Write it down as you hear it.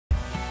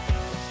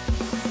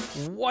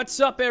What's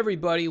up,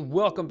 everybody?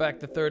 Welcome back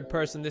to Third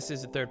Person. This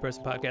is the Third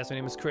Person Podcast. My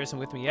name is Chris, and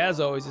with me, as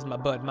always, is my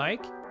bud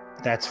Mike.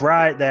 That's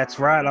right. That's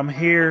right. I'm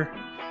here.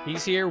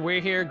 He's here.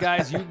 We're here,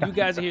 guys. You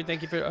guys are here.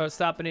 Thank you for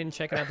stopping in and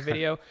checking out the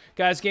video,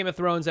 guys. Game of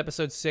Thrones,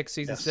 episode 6,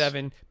 season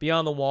 7,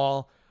 Beyond the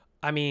Wall.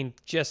 I mean,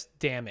 just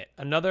damn it!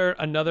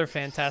 Another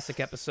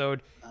fantastic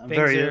episode.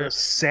 Very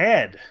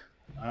sad.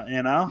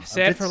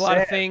 Sad for a lot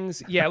of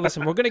things. Yeah,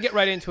 listen, we're gonna get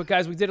right into it,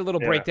 guys. We did a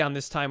little breakdown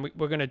this time.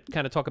 We're gonna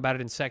kind of talk about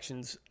it in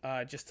sections,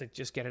 just to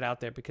get it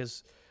out there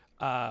because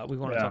we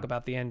want to talk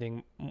about the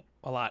ending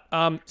a lot.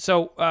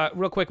 So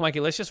real quick, Mikey,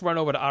 let's just run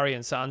over to Arya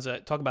and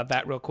Sansa. Talk about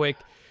that real quick.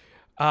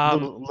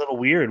 Little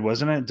weird,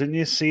 wasn't it? Didn't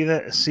you see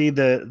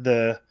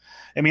the?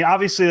 I mean,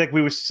 obviously, like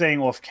we were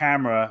saying off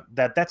camera,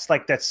 that's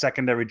like that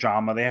secondary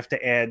drama. They have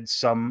to add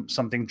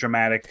something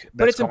dramatic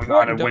that's going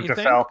on in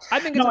Winterfell.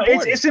 I think it's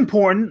important. It's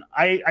important.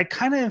 I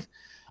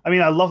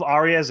mean, I love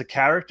Arya as a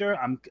character.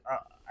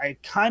 I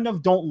kind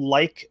of don't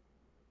like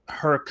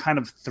her kind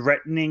of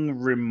threatening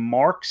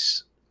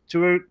remarks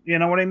to her. You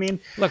know what I mean?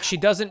 Look, she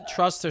doesn't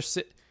trust her.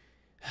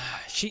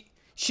 She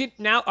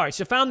now. All right,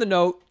 she found the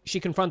note. She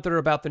confronted her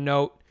about the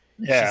note.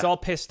 Yeah. She's all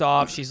pissed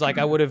off. She's like,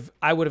 I would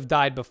have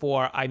died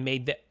before I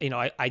made that. You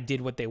know, I did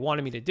what they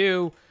wanted me to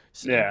do.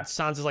 So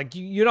Sansa's like,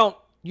 you don't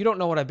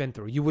know what I've been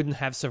through. You wouldn't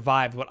have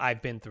survived what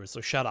I've been through. So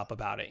shut up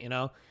about it. You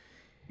know.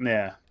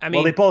 Yeah. I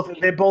mean, well,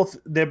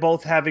 they're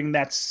both having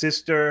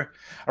that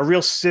a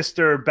real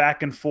sister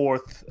back and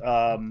forth,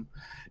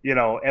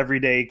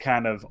 everyday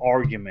kind of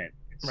argument.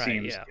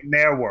 Seems in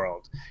their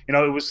world. You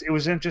know, it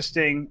was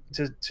interesting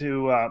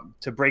to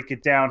break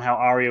it down how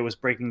Arya was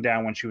breaking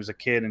down when she was a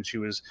kid and she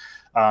was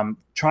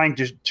trying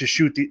to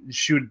shoot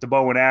the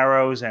bow and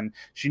arrows, and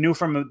she knew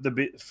from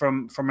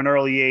an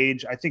early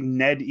age. I think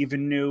Ned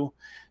even knew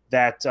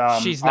that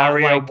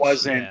Arya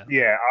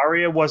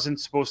wasn't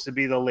supposed to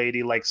be the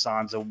lady like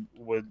Sansa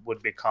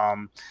would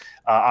become.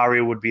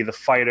 Arya would be the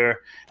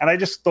fighter, and I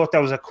just thought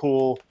that was a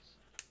cool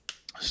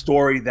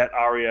story that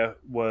Arya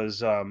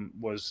was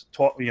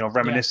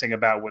reminiscing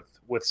about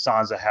with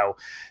Sansa, how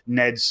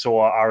Ned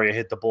saw Arya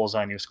hit the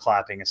bullseye and he was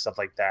clapping and stuff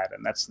like that,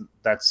 and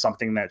that's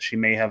something that she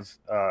may have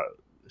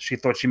she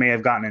thought she may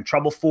have gotten in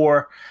trouble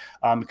for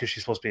because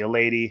she's supposed to be a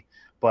lady,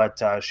 but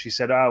she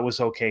said it was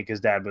okay because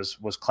Dad was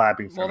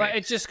clapping for me.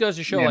 It just goes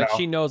to show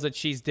she knows that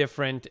she's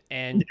different,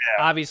 and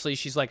obviously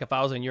she's like, if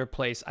I was in your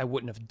place, I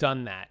wouldn't have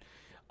done that.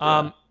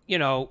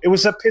 It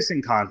was a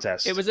pissing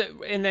contest.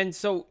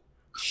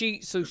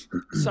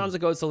 Sansa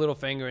goes to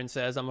Littlefinger and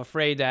says, I'm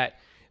afraid that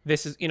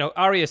this is,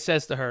 Arya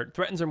says to her,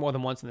 threatens her more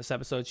than once in this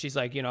episode. She's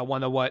like, I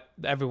wonder what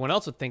everyone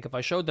else would think if I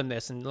showed them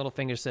this. And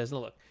Littlefinger says,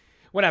 look,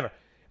 whatever.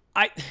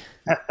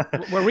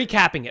 We're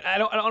recapping it. I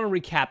don't want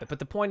to recap it, but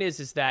the point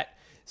is that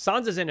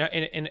Sansa's in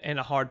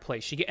a hard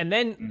place.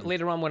 Then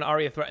later on when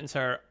Arya threatens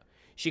her,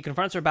 she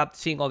confronts her about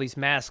seeing all these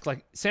masks.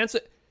 Like Sansa,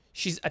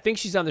 I think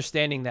she's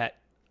understanding that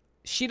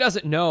she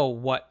doesn't know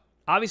what,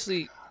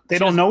 obviously, they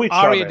don't know each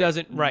other. Arya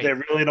doesn't, right. They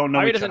really don't know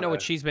Arya each doesn't other. know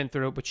what she's been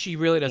through, but she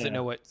really doesn't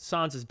know what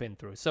Sansa's been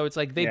through. So it's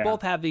like they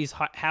both have these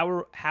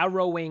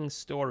harrowing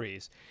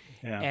stories.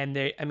 Yeah. And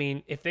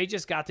if they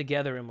just got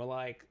together and were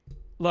like,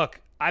 look,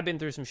 I've been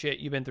through some shit,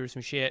 you've been through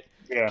some shit.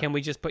 Yeah. Can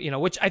we just put,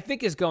 which I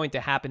think is going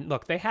to happen.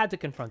 Look, they had to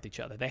confront each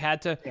other. They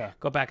had to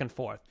go back and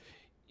forth.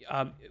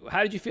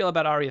 How did you feel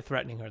about Arya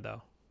threatening her,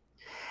 though?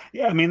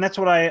 Yeah, I mean, that's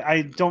what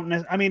I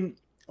don't,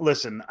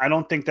 listen, I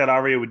don't think that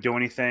Arya would do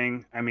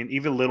anything. I mean,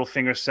 even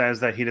Littlefinger says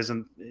that he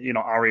doesn't,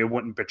 Arya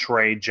wouldn't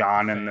betray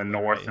Jon and the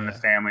North and the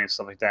family and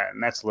stuff like that.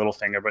 And that's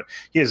Littlefinger, but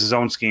he has his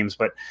own schemes.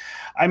 But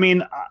I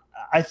mean,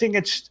 I think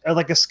it's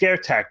like a scare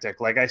tactic.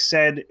 Like I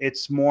said,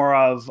 it's more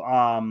of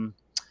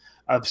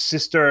a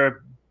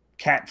sister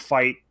cat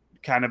fight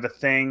kind of a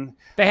thing.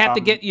 They have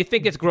to get, you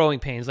think it's growing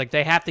pains. Like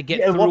they have to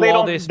get through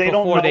all this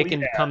before they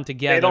can come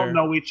together. They don't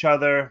know each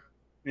other.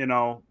 They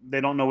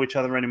don't know each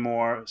other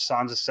anymore.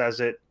 Sansa says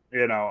it.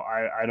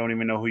 I don't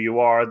even know who you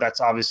are. That's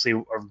obviously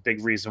a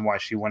big reason why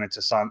she went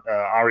into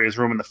Arya's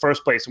room in the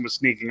first place and was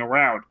sneaking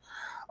around.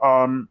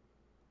 I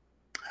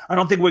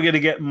don't think we're going to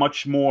get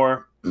much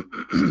more,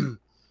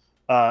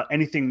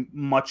 anything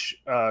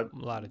much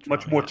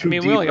more too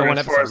deeper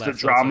as far as the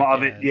drama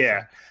of it.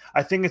 Yeah.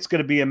 I think it's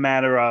going to be a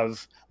matter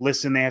of,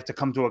 listen, they have to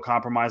come to a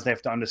compromise. They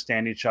have to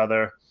understand each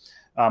other.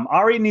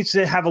 Arya needs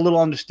to have a little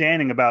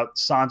understanding about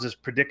Sansa's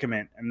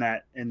predicament and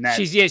that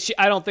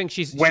I don't think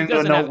she's when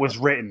the note was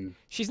written.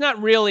 She's not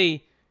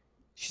really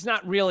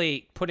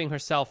putting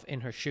herself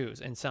in her shoes,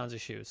 in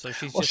Sansa's shoes. So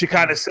she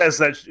kind of says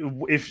that she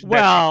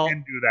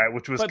can do that,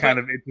 which was kind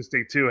of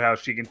interesting too. How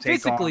she can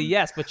take physically,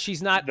 yes, but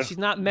she's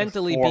not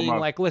mentally being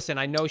like, listen,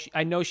 I know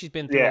she's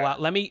been through a lot.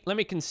 Let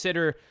me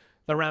consider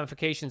the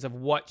ramifications of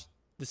what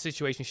the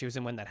situation she was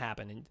in when that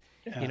happened,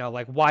 and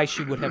like why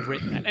she would have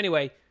written that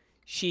anyway.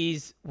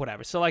 She's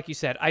whatever. So like you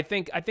said, I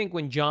think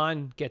when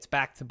Jon gets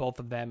back to both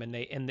of them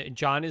and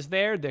Jon is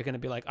there, they're going to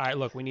be like, all right,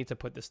 look, we need to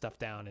put this stuff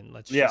down and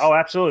let's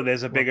absolutely.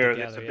 There's a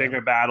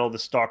bigger battle. The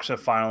Starks are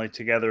finally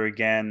together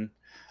again.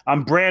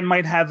 Bran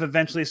might have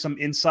eventually some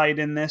insight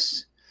in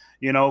this.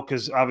 you know,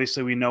 because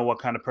obviously we know what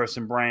kind of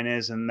person Bran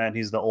is, and that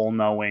he's the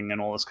all-knowing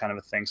and all this kind of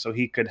a thing. So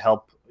he could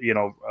help, you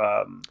know.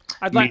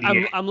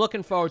 I'm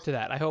looking forward to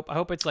that. I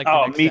hope it's like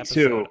the next me episode.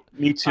 too.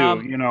 Me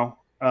too. You know.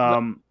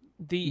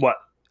 What?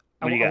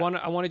 I want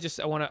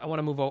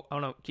to move. I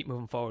want to keep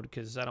moving forward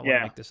because I don't want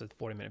to make this a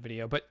 40-minute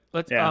video. But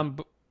let's.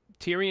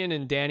 Tyrion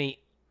and Dany,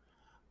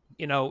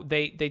 you know,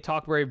 they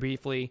talk very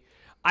briefly.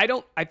 I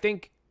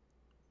think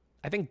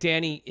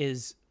Dany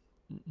is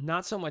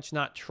not so much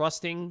not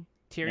trusting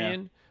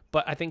Tyrion,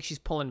 but I think she's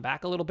pulling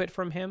back a little bit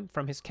from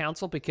his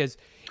counsel, because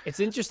it's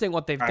interesting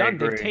what they've done.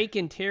 They've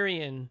taken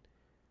Tyrion,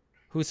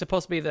 who's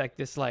supposed to be like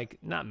this, like,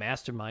 not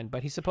mastermind,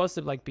 but he's supposed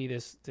to like be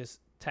this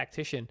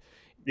tactician.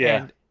 Yeah.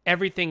 And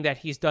everything that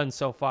he's done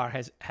so far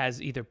has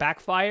either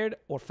backfired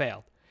or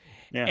failed.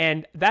 Yeah.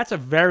 And that's a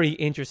very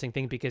interesting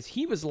thing, because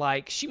she was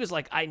like,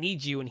 I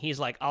need you. And he's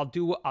like, I'll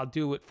do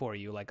it for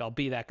you. Like, I'll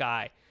be that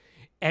guy.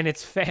 And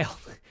it's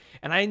failed.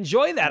 And I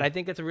enjoy that. I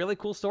think it's a really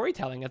cool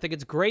storytelling. I think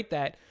it's great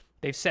that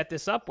they've set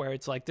this up where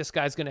it's like, this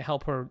guy's going to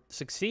help her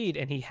succeed,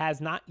 and he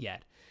has not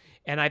yet.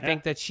 And I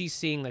think that she's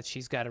seeing that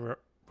she's got to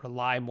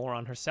rely more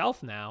on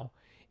herself now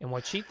and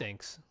what she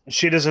thinks.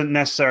 She doesn't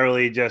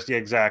necessarily just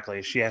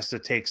exactly. She has to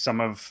take some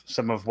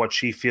of what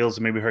she feels,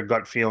 maybe her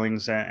gut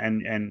feelings,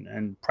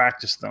 and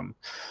practice them.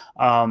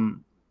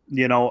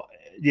 You know,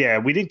 yeah,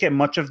 we didn't get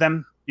much of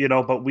them, you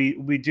know, but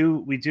we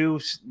do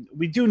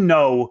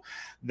know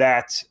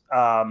that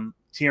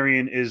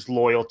Tyrion is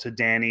loyal to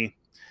Dany.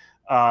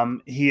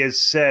 He has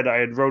said, I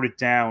had wrote it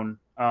down,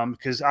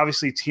 because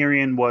obviously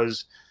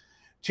Tyrion's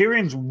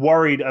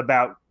worried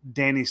about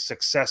Dany's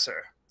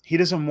successor. He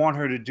doesn't want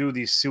her to do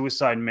these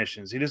suicide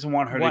missions. He doesn't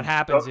want her to. What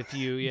happens if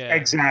you? Yeah.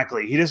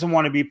 Exactly. He doesn't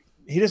want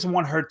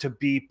her to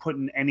be put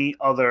in any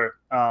other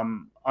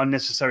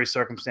unnecessary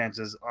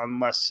circumstances,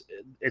 unless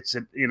it's,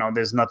 you know,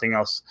 there's nothing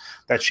else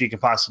that she can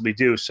possibly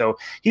do. So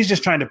he's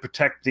just trying to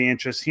protect the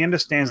interests. He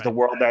understands the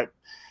world that,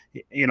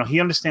 you know, he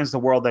understands the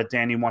world that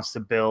Dany wants to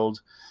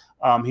build.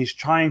 He's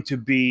trying to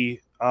be.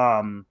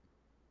 Trying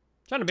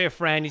to be a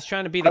friend. He's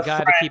trying to be the guy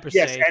to keep her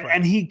safe.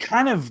 And he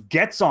kind of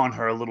gets on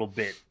her a little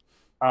bit.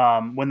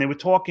 When they were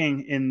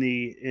talking in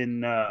the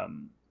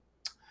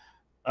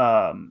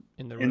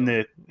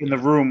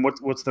room,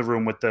 what's the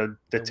room with the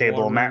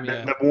table,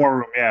 the war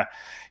room, yeah.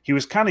 He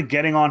was kind of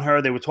getting on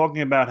her. They were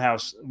talking about how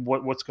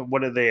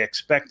what are they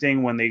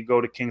expecting when they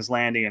go to King's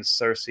Landing, and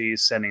Cersei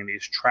is sending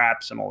these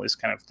traps and all these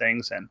kind of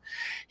things. And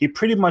he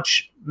pretty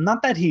much,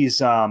 not that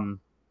he's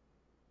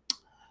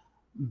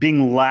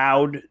being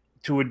loud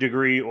to a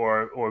degree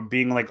or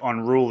being like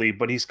unruly,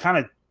 but he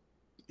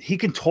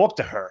can talk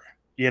to her.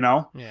 You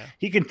know,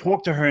 he can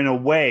talk to her in a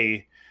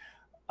way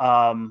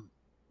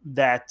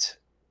that,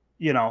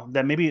 you know,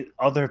 that maybe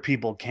other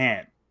people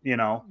can't, you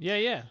know.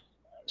 Yeah.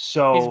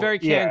 So he's very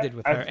candid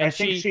with her, and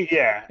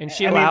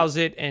she allows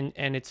it,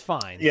 and it's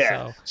fine.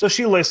 Yeah. So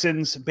she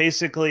listens.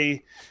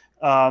 Basically,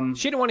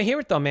 she didn't want to hear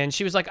it though, man.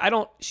 She was like, I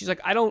don't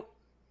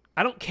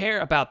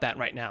care about that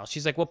right now.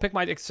 She's like, well, pick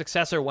my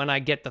successor when I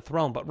get the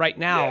throne, but right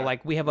now,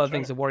 like, we have other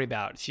things to worry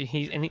about.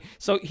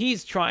 So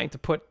he's trying to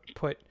put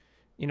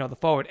you know, the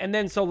forward. And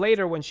then so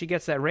later when she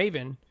gets that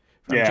raven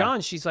from Jon,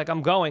 she's like,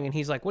 I'm going. And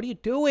he's like, what are you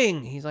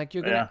doing? He's like,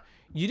 you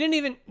didn't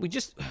even, oh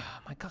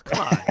my God,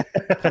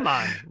 come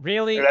on,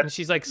 really? And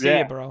she's like, see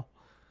ya, bro.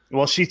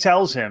 Well, she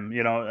tells him,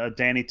 you know,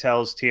 Dany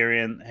tells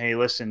Tyrion, hey,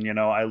 listen, you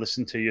know, I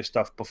listened to your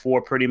stuff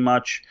before pretty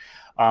much.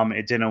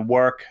 It didn't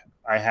work.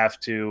 I have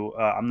to,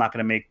 I'm not going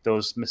to make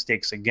those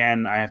mistakes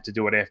again. I have to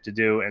do what I have to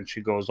do. And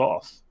she goes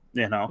off,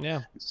 you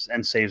know,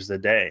 and saves the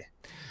day.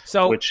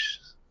 So, which,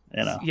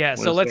 you know,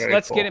 so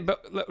let's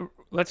cool.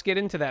 Let's get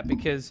into that,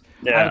 because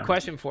I have a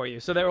question for you.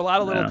 So there were a lot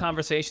of little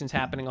conversations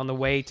happening on the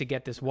way to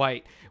get this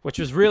white, which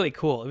was really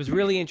cool. It was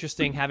really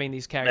interesting having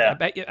these characters.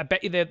 I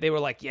bet you that they were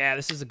like, yeah,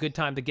 this is a good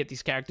time to get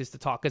these characters to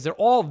talk, because they're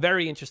all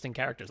very interesting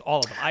characters, all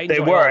of them.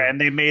 They were,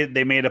 and they made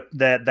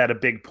that a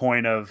big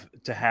point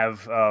to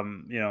have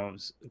you know,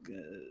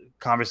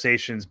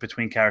 conversations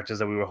between characters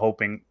that we were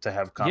hoping to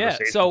have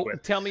conversations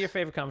with. Tell me your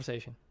favorite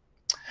conversation.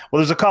 Well,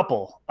 there's a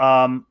couple.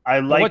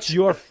 What's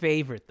your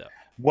favorite, though?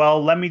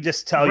 Well, let me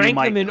just tell you my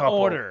couple. Rank them in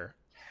order.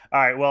 All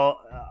right. Well,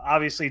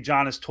 obviously,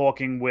 Jon is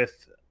talking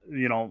with,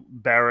 you know,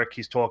 Beric.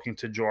 He's talking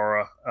to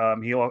Jorah.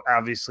 He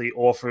obviously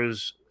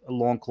offers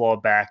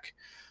Longclaw back.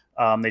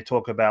 They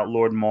talk about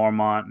Lord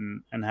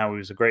Mormont and how he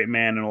was a great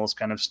man and all this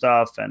kind of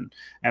stuff. And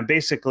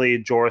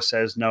basically, Jorah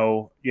says,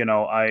 no, you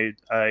know,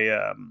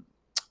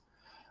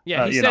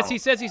 he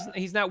says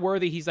he's not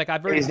worthy. He's like,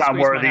 I've already he's not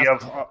worthy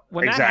of.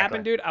 When that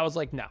happened, dude, I was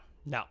like, no,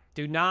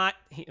 do not.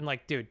 I'm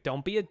like, dude,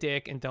 don't be a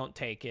dick and don't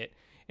take it.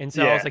 And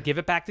so I was like, give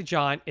it back to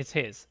Jon. It's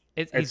his.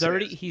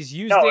 He's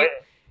used it.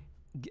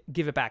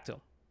 Give it back to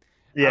him.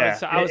 Yeah.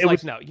 I was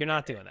like, no, you're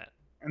not doing that.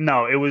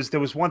 No, there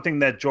was one thing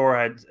that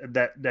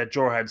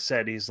Jorah had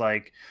said. He's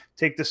like,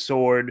 take the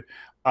sword.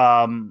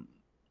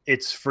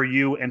 It's for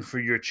you and for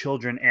your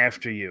children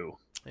after you.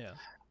 Yeah.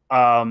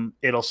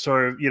 It'll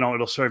serve you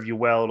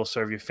well. It'll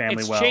serve your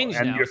family well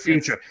and your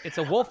future. It's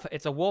a wolf.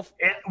 It's a wolf.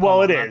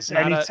 Well, it is,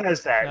 and he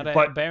says that.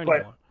 But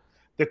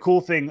the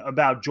cool thing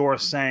about Jorah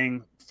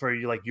saying for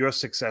like your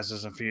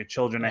successors and for your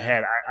children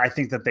ahead, I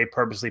think that they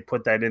purposely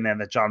put that in there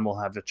that Jon will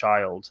have a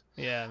child.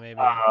 Yeah, maybe.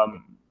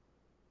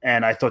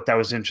 And I thought that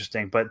was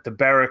interesting. But the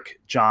Beric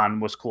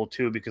Jon was cool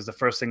too, because the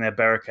first thing that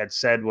Beric had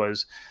said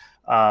was,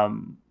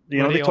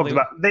 they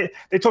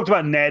talked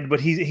about Ned,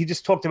 but he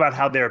just talked about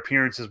how their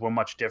appearances were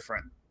much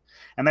different.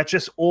 And that's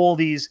just all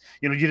these,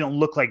 you don't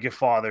look like your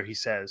father, he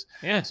says.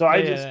 Yeah. So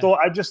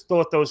I just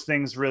thought those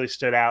things really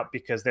stood out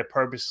because they're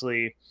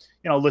purposely,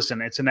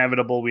 listen, it's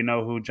inevitable. We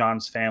know who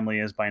Jon's family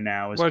is by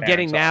now. We're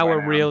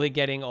really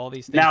getting all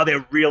these things. Now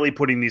they're really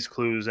putting these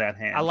clues at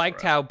hand. I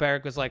liked how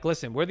Beric was like,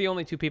 listen, we're the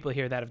only two people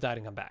here that have died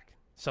and come back.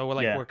 So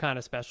we're kind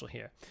of special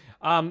here.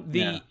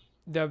 The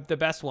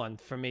best one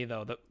for me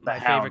though, my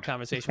favorite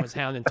conversation was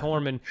Hound and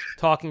Tormund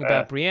talking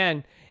about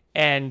Brienne,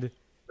 and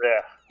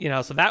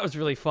so that was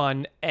really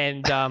fun.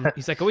 And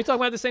he's like, are we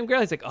talking about the same girl?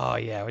 He's like, oh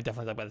yeah, we're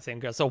definitely talking about the same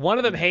girl. So one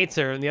of them hates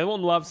her and the other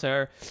one loves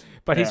her,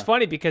 but he's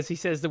funny because he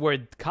says the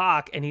word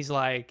cock and he's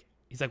like,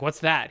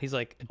 what's that? He's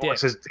like, a dick.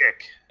 It's his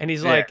dick. And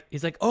he's like,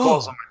 oh,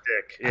 calls him a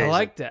dick. Yeah, I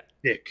like that.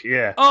 Dick,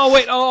 yeah. Oh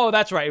wait,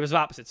 that's right. It was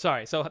opposite.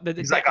 Sorry. So the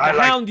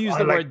Hound used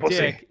the word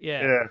dick.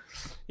 Yeah,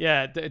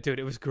 dude,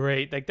 it was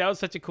great. Like that was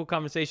such a cool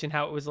conversation.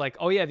 How it was like,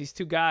 oh yeah, these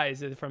two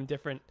guys are from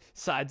different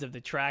sides of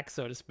the track,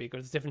 so to speak, or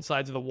it's different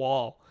sides of the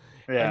wall.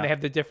 Yeah. And they have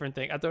the different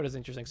thing. I thought it was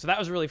interesting. So that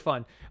was really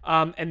fun.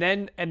 And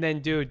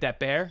then, dude, that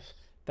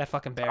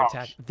fucking bear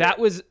attack.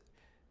 Shit.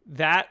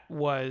 That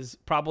was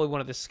probably one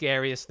of the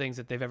scariest things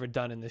that they've ever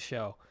done in this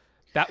show.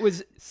 That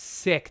was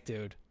sick,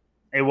 dude.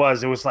 It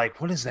was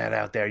like, what is that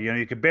out there?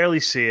 You could barely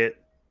see it,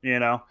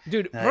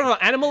 Dude,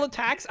 animal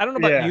attacks, I don't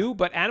know about you,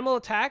 but animal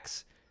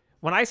attacks,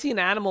 when I see an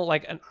animal,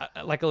 like a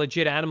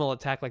legit animal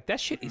attack, like that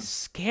shit is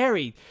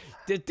scary.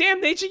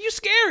 Damn, nature, you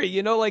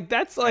scary, like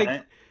that's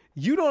like,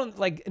 you don't,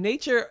 like,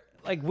 nature,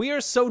 like, we are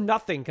so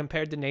nothing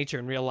compared to nature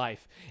in real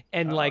life.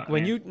 And like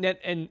when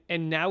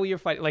and now you're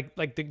fighting,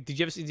 did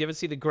you ever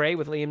see The Gray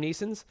with Liam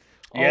Neeson's?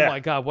 Oh my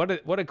God,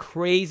 what a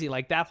crazy,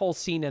 like that whole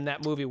scene in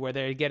that movie where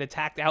they get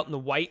attacked out in the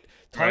white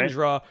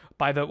tundra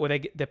by where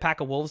the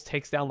pack of wolves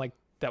takes down like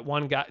that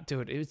one guy.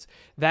 Dude,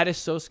 that is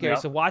so scary.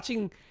 So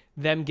watching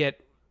them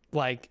get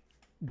like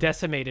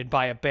decimated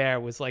by a bear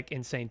was like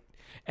insane.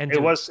 And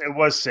it was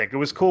sick. It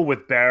was cool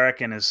with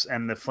Beric and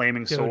the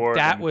flaming sword.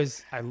 He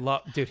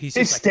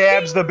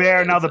stabs the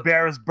bear. Now the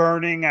bear is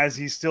burning as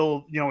he's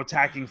still,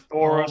 attacking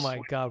Thoros. Oh my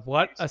God,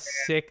 what a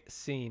sick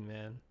scene,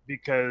 man.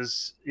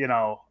 Because,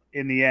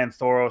 in the end,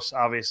 Thoros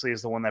obviously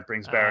is the one that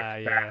brings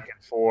Beric back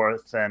and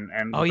forth and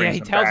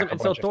he tells him,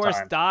 and so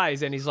Thoros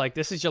dies, and he's like,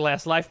 "This is your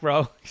last life,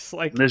 bro." He's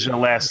like, "This is your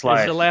last life.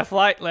 This is your last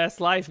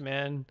life,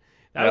 man."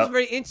 That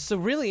was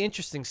really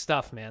interesting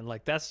stuff, man.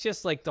 Like that's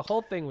just like the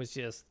whole thing was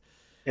just.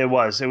 It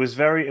was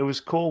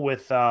cool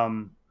with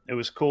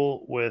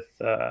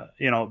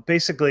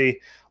basically,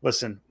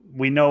 listen,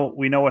 we know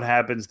what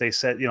happens. They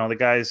said, the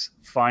guys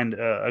find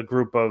a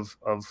group of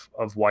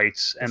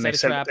whites and they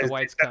set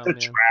the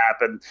trap,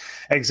 and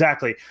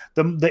exactly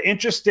the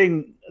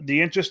interesting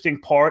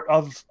part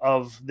of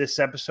this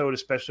episode,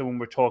 especially when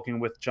we're talking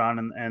with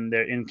Jon and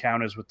their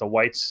encounters with the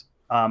whites,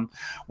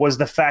 was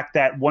the fact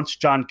that once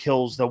Jon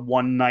kills the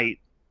one knight,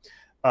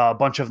 a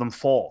bunch of them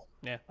fall.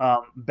 Yeah.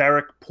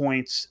 Beric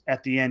points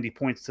at the end. He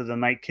points to the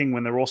Night King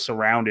when they're all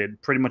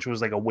surrounded. Pretty much it was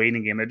like a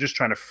waiting game. They're just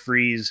trying to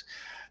freeze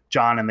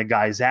Jon and the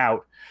guys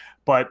out.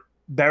 But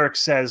Beric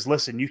says,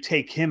 "Listen, you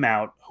take him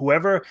out.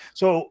 Whoever."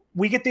 So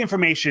we get the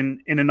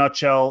information in a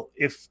nutshell.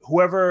 If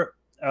whichever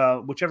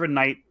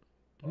knight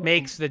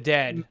makes the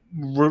dead,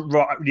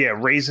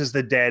 raises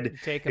the dead.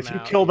 If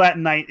you kill that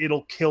knight,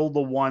 it'll kill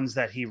the ones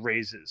that he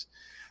raises.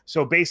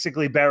 So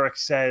basically, Beric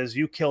says,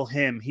 "You kill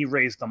him, he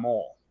raised them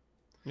all."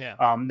 Yeah.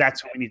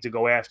 That's what we need to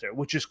go after,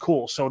 which is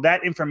cool. So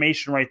that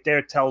information right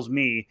there tells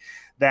me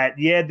that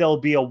there'll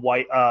be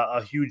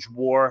a huge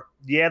war.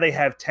 Yeah, they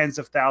have tens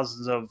of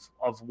thousands of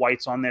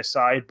whites on their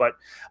side, but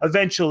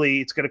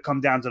eventually it's going to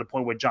come down to the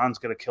point where Jon's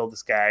going to kill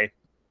this guy.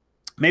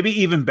 Maybe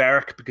even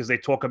Beric, because they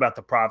talk about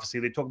the prophecy.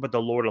 They talk about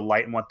the Lord of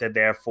Light and what they're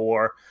there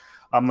for.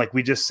 Like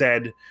we just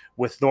said,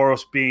 with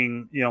Thoros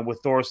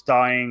with Thoros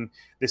dying,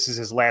 this is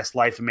his last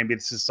life, and maybe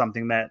this is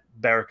something that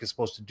Beric is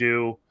supposed to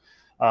do.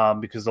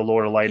 Because the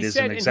Lord of Light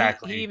isn't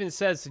exactly. He even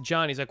says to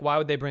Jon, he's like, "Why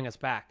would they bring us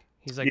back?"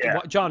 He's like,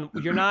 "Jon,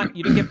 you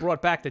didn't get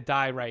brought back to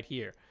die right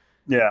here."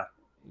 Yeah.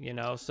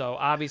 So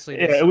obviously,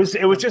 it was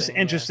just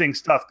interesting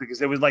stuff because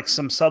there was like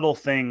some subtle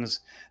things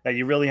that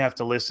you really have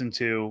to listen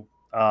to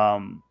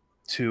to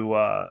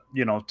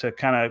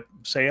kind of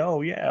say,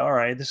 "Oh yeah, all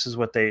right, this is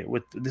what they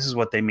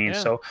mean." Yeah.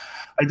 So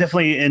I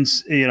definitely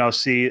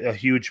see a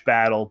huge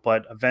battle,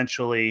 but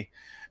eventually.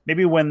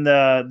 Maybe when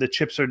the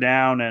chips are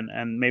down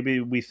and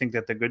maybe we think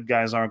that the good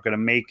guys aren't going to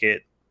make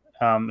it,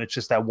 it's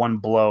just that one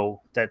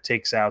blow that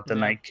takes out the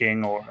Night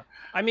King.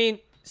 I mean,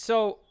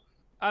 so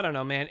I don't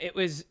know, man. It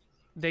was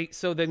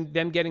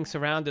them getting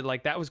surrounded,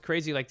 like that was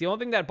crazy. Like the only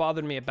thing that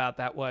bothered me about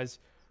that was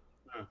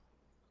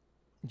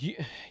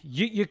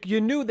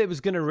you knew that it was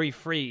going to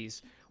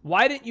refreeze.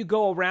 Why didn't you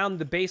go around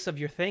the base of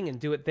your thing and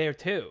do it there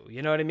too?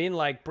 You know what I mean?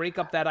 Like break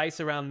up that ice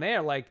around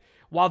there. Like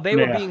while they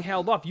were being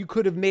held off. You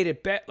could have made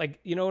it bet, like,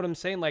 you know what I'm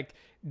saying? Like,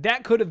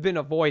 that could have been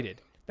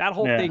avoided. That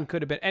whole thing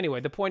could have been.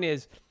 Anyway, the point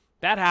is,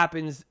 that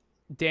happens.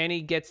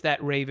 Danny gets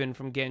that Raven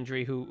from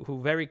Gendry,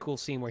 who very cool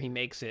scene where he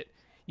makes it.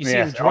 You see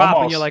him drop,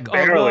 and you're like,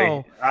 barely.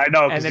 Oh no! I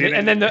know.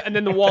 And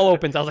then the wall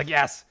opens. I was like,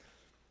 yes.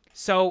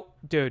 So,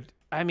 dude,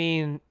 I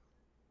mean,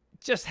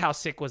 just how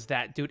sick was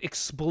that, dude?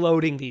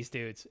 Exploding these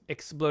dudes,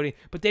 exploding,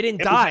 but they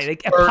didn't die. They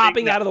kept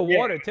popping out of the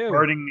water too.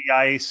 Burning the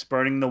ice,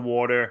 burning the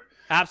water.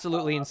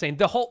 Absolutely insane.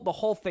 The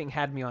whole thing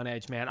had me on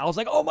edge, man. I was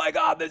like, oh my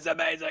god, this is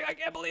amazing! I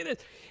can't believe this.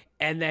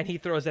 And then he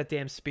throws that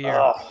damn spear.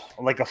 Oh,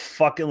 like a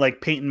fucking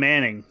like Peyton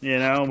Manning, you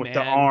know, with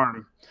the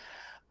arm.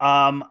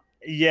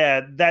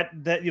 Yeah, that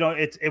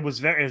it was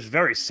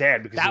very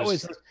sad because that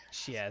was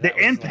the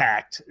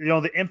impact.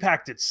 Like, the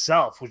impact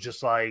itself was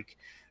just like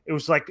it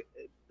was like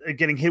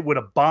getting hit with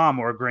a bomb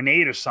or a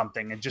grenade or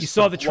something, and just you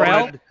saw the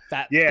trail.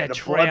 That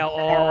trail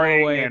all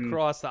the way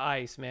across the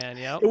ice, man.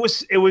 Yeah, it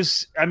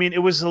was. I mean,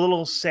 it was a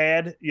little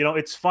sad.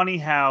 It's funny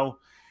how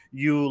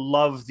you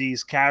love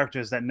these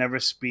characters that never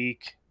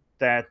speak.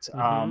 That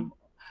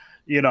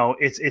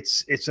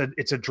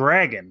it's a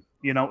dragon.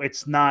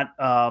 It's not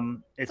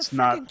it's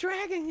not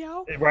dragon,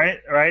 yo.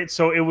 Right.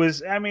 So it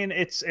was. I mean,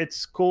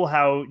 it's cool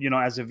how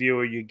as a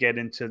viewer you get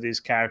into these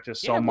characters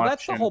so much.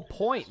 That's the whole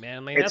point, man.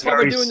 I mean, that's why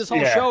we're doing this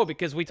whole show,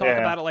 because we talk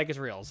about it like it's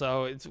real.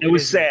 So it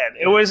was sad.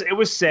 It was sad.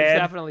 It's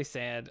definitely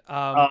sad.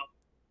 A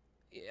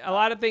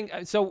lot of things.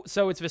 So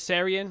it's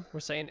Viserion.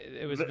 We're saying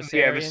it was Viserion.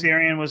 Yeah,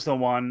 Viserion was the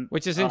one,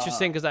 which is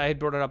interesting because I had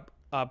brought it up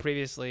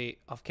previously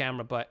off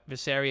camera. But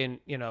Viserion,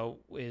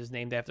 is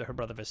named after her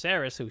brother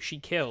Viserys, who she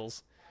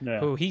kills. Yeah.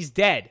 Who he's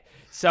dead.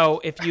 So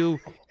if you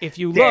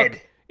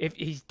look, if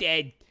he's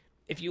dead,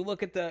 if you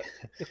look at the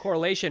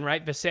correlation,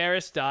 right?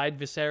 Viserys died.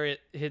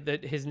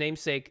 His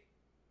namesake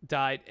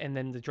died, and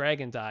then the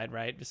dragon died,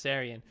 right?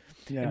 Viserion.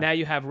 Yeah. And now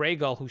you have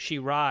Rhaegal, who she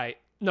ride.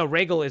 No,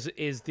 Rhaegal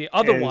is the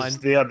other one.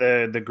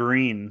 The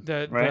green.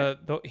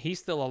 The he's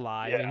still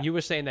alive, and you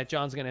were saying that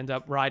Jon's going to end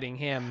up riding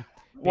him.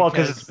 Well,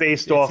 because it's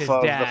based off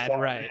of dad, the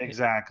right?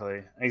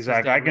 Exactly.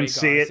 I can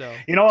see it. So.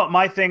 You know what?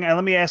 My thing, and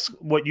let me ask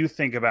what you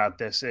think about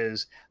this,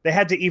 is they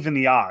had to even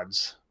the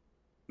odds,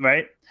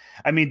 right?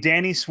 I mean,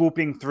 Danny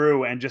swooping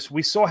through, and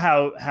we saw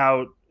how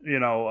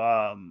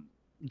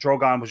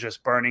Drogon was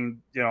just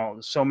burning,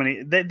 so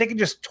many. They could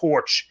just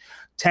torch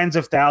tens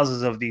of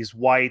thousands of these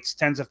whites,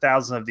 tens of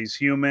thousands of these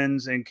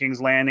humans in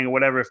King's Landing or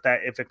whatever,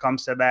 if it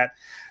comes to that,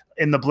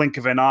 in the blink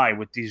of an eye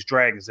with these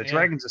dragons. The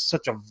dragons is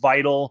such a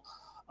vital.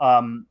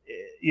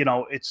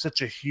 It's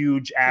such a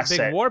huge asset,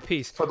 a big war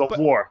piece for the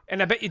war.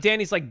 And I bet you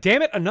Danny's like,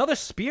 damn it, another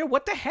spear?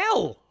 What the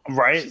hell?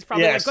 Right? She's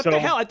probably like, what the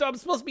hell? I thought I'm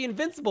supposed to be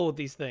invincible with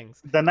these things.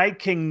 The Night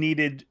King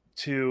needed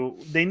to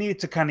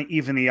kind of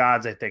even the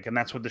odds, I think, and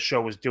that's what the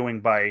show was doing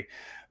by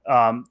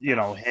him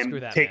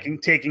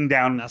taking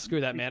down. Now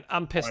screw that, man.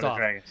 I'm pissed off,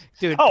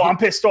 dude. Oh, I'm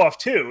pissed off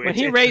too. When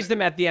he raised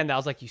him at the end, I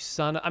was like, you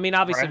son of... I mean,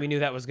 obviously we knew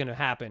that was going to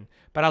happen,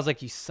 but I was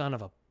like, you son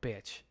of a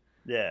bitch.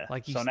 Yeah.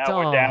 Like, so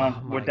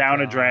now we're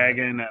down a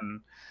dragon,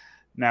 and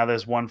now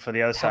there's one for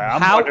the other side.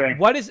 I'm wondering,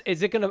 what is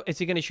he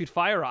gonna shoot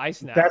fire or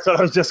ice now? That's what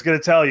I was just gonna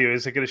tell you.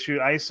 Is it gonna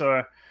shoot ice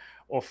or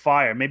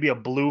fire? Maybe a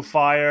blue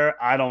fire.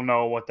 I don't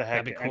know what the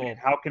heck. That'd be cool. I mean,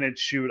 how can it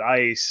shoot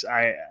ice?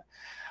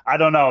 I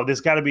don't know.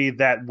 There's got to be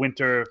that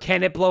winter.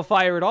 Can it blow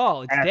fire at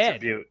all? It's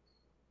attribute. Dead.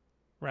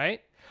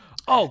 Right?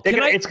 Oh, they're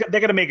gonna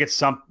make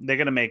it They're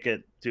gonna make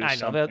it do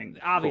something.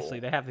 Obviously,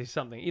 cool. They have to do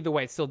something. Either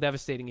way, it's still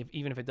devastating,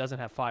 even if it doesn't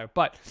have fire.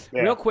 But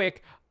real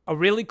quick, a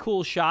really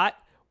cool shot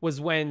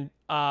was when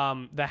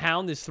the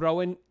Hound is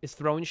throwing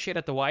shit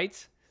at the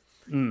whites.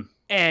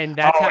 And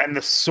that's and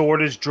the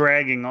sword is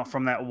dragging off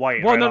from that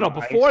white. Well, no,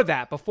 before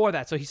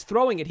that. So he's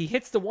throwing it. He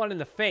hits the one in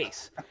the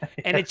face,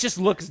 and it just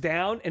looks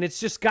down, and it's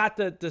just got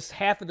this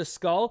half of the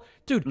skull.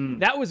 Dude,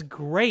 that was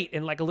great,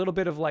 and like a little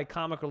bit of like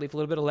comic relief, a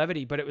little bit of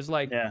levity. But it was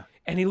like,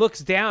 and he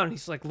looks down, and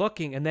he's like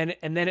looking, and then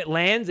it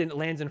lands, and it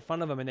lands in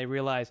front of him, and they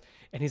realize,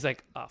 and he's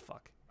like, oh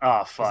fuck.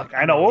 Oh, fuck.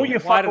 Like, I know. What were you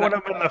fucking with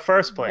him in the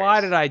first place?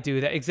 Why did I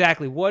do that?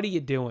 Exactly. What are you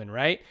doing,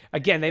 right?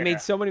 Again, they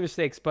made so many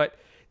mistakes, but...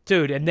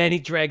 Dude, and then he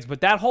drags.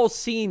 But that whole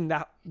scene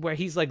where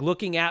he's like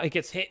looking out, he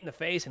gets hit in the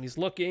face, and he's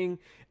looking,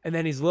 and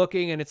then he's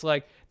looking, and it's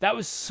like, that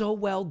was so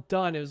well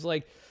done. It was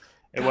like,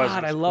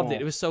 God, I loved it.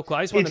 It was so cool.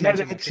 I just wanted to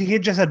mention it. He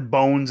just had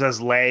bones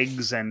as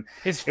legs, and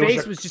his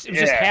face was just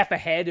half a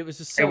head. It was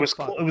just so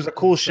fun. It was a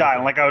cool shot.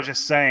 And like I was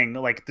just saying,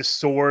 like his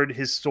sword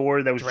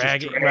that was just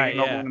dragging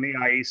along the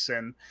ice.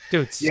 And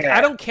dude,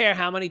 I don't care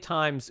how many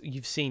times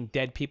you've seen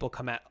dead people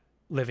come out.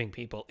 Living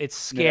people, it's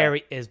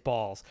scary as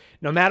balls.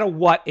 No matter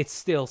what, it's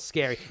still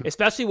scary,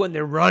 especially when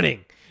they're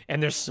running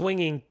and they're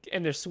swinging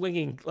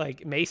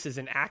like maces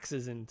and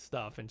axes and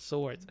stuff and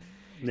swords.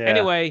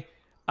 Anyway,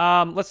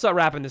 let's start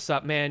wrapping this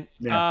up, man.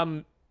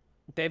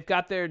 They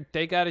got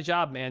a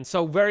job, man.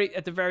 So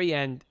at the very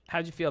end,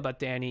 how'd you feel about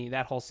Danny,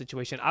 that whole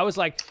situation? I was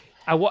like,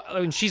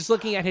 And she's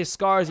looking at his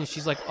scars and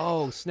she's like,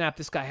 oh, snap,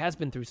 this guy has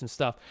been through some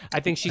stuff. I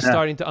think she's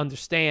starting to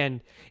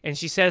understand. And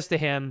she says to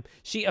him,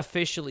 she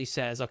officially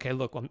says, okay,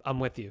 look, I'm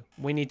with you.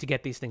 We need to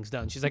get these things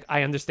done. She's like,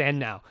 I understand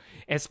now,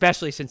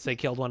 especially since they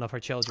killed one of her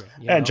children.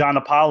 And John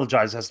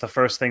apologized. That's the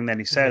first thing that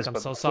he says. Like,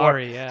 I'm so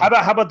sorry. Yeah.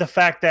 How about the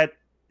fact that,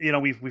 you know,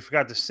 we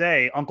forgot to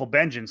say Uncle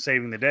Benjamin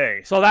saving the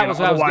day. So that was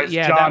good.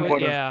 Yeah, John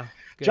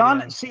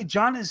John,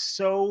 John is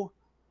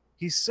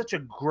he's such a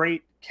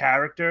great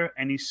character,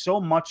 and he's so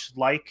much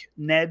like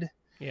Ned.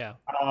 Yeah.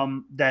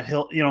 That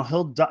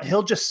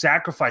he'll just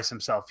sacrifice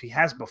himself. He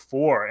has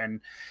before,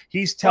 and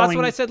he's telling.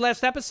 Well, that's what I said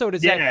last episode.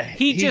 Is that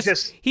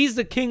he's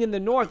the king in the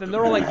North, and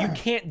they're all like, "You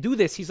can't do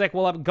this." He's like,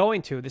 "Well, I'm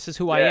going to. This is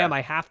who I am.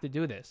 I have to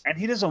do this." And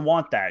he doesn't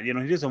want that. You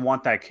know, he doesn't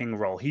want that king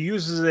role. He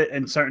uses it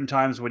in certain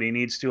times when he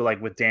needs to, like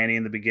with Danny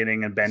in the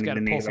beginning and bending the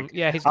knee.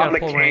 He's got to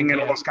pull king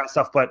and all this kind of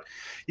stuff. But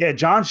yeah,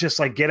 John's just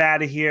like, get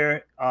out of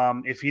here.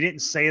 If he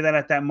didn't say that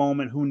at that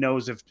moment, who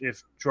knows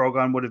if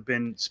Drogon would have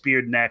been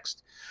speared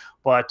next.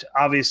 But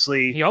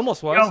obviously, he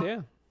almost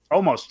was,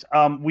 almost.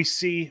 We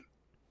see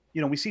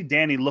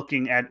Danny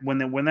looking at when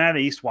they're at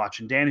Eastwatch,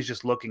 and Danny's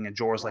just looking at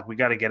Jorah's like, we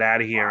got to get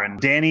out of here.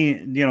 And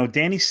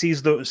Danny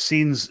sees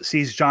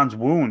John's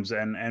wounds,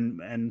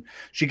 and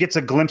she gets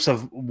a glimpse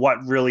of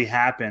what really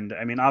happened.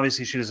 I mean,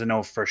 obviously, she doesn't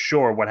know for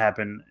sure what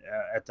happened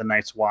at the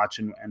Night's Watch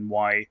and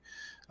why.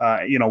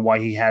 Why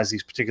he has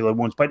these particular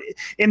wounds, but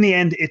in the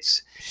end,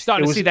 she's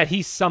starting to see that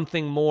he's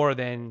something more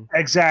than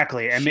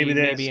exactly, and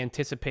maybe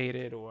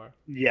anticipated or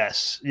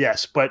yes,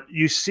 but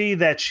you see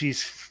that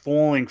she's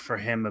falling for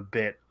him a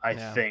bit. I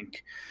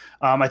think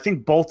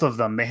both of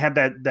them, they had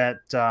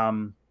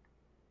that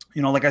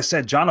like I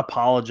said, John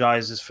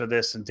apologizes for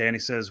this, and Danny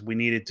says we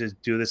needed to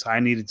do this. I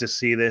needed to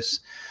see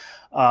this.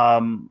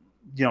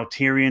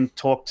 Tyrion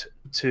talked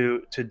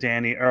to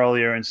Danny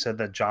earlier and said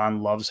that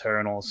John loves her,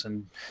 and all,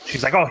 and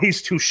she's like, "Oh,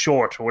 he's too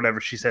short," or whatever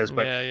she says.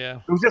 But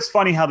it was just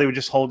funny how they were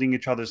just holding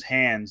each other's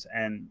hands,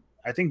 and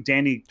I think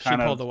Danny she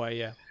pulled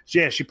away.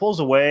 Yeah, she pulls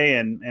away,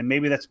 and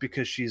maybe that's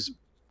because she's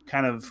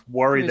kind of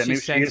worried that maybe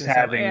she is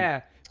having.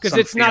 Yeah. Because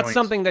it's not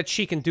something that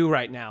she can do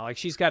right now. Like,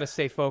 she's got to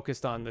stay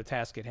focused on the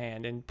task at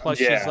hand. And plus,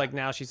 she's like,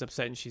 now she's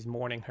upset and she's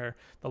mourning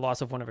the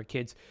loss of one of her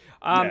kids.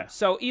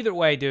 So either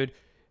way, dude,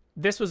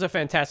 this was a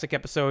fantastic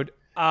episode.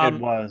 It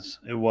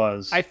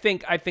was. I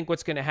think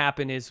what's going to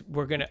happen is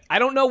I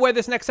don't know where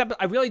this next episode,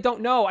 I really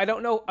don't know. I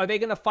don't know. Are they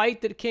going to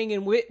fight the king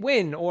and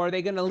win, or are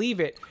they going to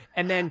leave it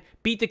and then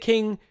beat the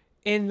king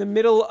in the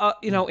middle,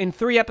 in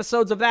 3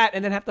 episodes of that,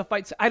 and then have to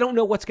fight? I don't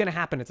know what's going to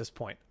happen at this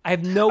point. I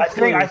have no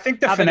clue. I think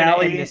the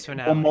finale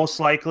will most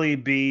likely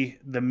be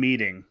the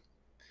meeting.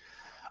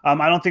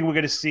 I don't think we're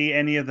going to see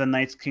any of the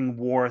Night's King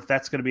War.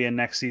 That's going to be a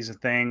next season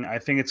thing. I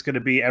think it's going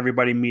to be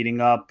everybody meeting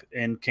up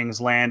in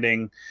King's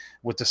Landing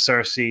with the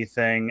Cersei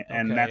thing,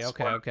 and that's what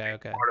part of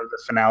the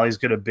finale is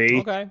going to be.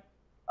 Okay.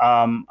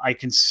 I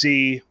can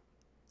see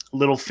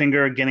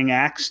Littlefinger getting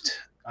axed.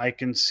 I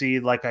can see,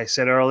 like I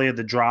said earlier,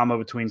 the drama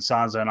between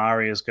Sansa and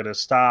Arya is going to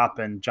stop,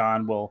 and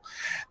John will.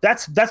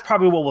 That's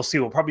probably what we'll see.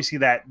 We'll probably see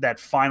that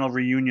final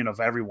reunion of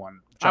everyone.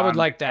 I would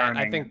like that.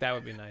 I think that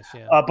would be nice.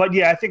 Yeah. But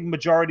yeah, I think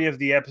majority of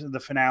the episode, the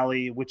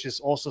finale, which is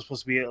also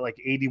supposed to be like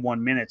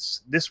 81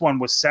 minutes. This one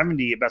was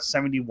about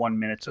 71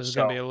 minutes or so. It's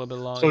gonna be a little bit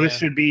longer. So this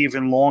should be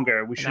even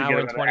longer. We should get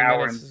about an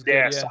hour and something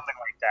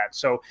like that.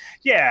 So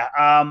yeah,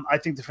 I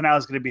think the finale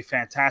is going to be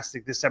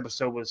fantastic. This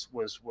episode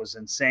was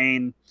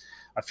insane.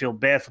 I feel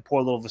bad for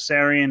poor little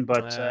Viserion,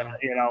 but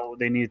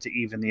they needed to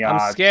even the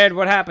odds. I'm scared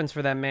what happens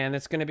for them, man.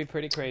 It's going to be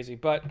pretty crazy.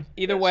 But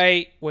either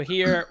way, we're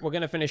here. We're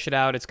going to finish it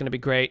out. It's going to be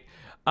great.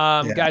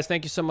 Guys,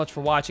 thank you so much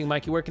for watching.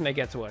 Mikey, where can they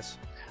get to us?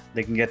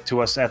 They can get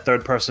to us at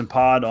Third Person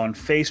Pod on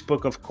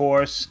Facebook, of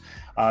course.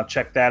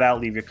 Check that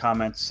out. Leave your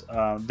comments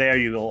there.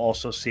 You will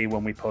also see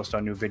when we post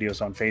our new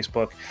videos on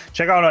Facebook.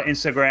 Check out our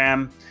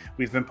Instagram.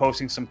 We've been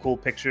posting some cool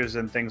pictures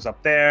and things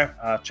up there.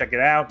 Check it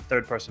out,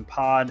 Third Person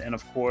Pod, and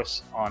of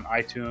course on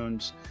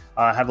iTunes.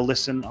 Have a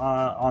listen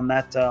on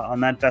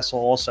that vessel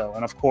also,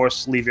 and of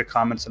course leave your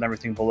comments and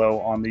everything below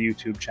on the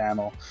YouTube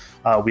channel.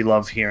 We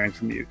love hearing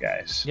from you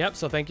guys. Yep.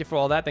 So thank you for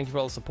all that. Thank you for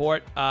all the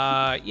support.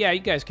 Yeah, you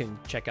guys can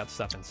check out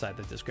stuff inside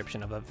the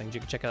description of other things you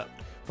can check out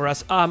for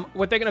us.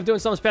 We're thinking of doing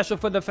something special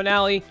for the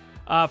finale.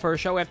 For a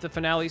show after the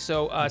finale,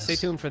 so stay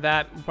tuned for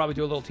that. We'll probably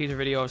do a little teaser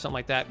video or something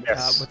like that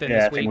within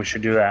this week. I think we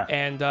should do that.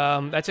 And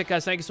that's it,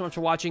 guys. Thank you so much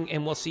for watching,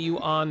 and we'll see you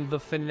on the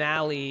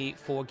finale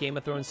for Game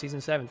of Thrones Season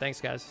 7. Thanks,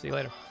 guys. See you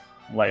later.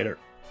 Later.